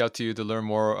people reach out to you to learn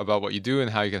more about what you do and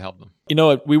how you can help them? You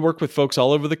know, we work with folks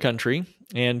all over the country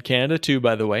and Canada too,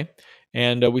 by the way.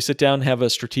 And we sit down and have a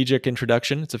strategic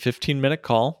introduction. It's a 15-minute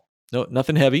call. No,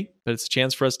 nothing heavy, but it's a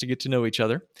chance for us to get to know each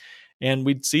other. And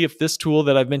we'd see if this tool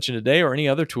that I've mentioned today or any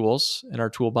other tools in our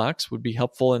toolbox would be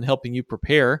helpful in helping you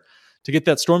prepare to get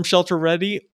that storm shelter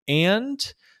ready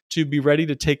and to be ready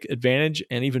to take advantage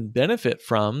and even benefit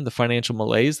from the financial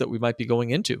malaise that we might be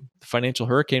going into, the financial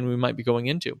hurricane we might be going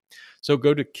into. So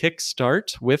go to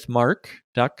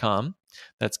kickstartwithmark.com.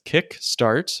 That's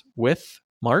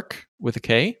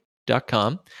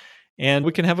kickstartwithmark.com. And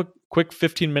we can have a quick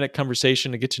 15-minute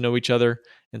conversation to get to know each other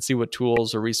and see what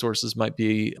tools or resources might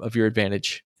be of your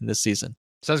advantage in this season.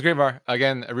 Sounds great, Mar.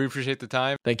 Again, I really appreciate the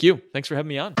time. Thank you. Thanks for having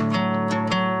me on.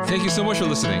 Thank you so much for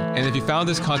listening. And if you found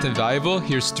this content valuable,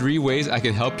 here's 3 ways I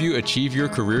can help you achieve your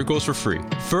career goals for free.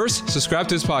 First, subscribe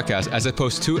to this podcast as I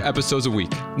post 2 episodes a week.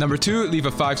 Number 2, leave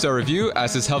a 5-star review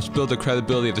as this helps build the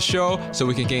credibility of the show so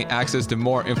we can gain access to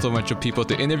more influential people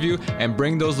to interview and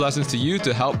bring those lessons to you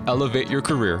to help elevate your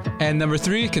career. And number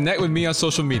 3, connect with me on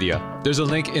social media. There's a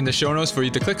link in the show notes for you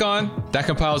to click on that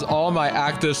compiles all my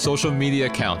active social media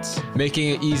accounts, making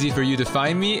it easy for you to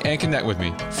find me and connect with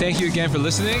me. Thank you again for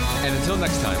listening, and until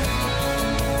next time.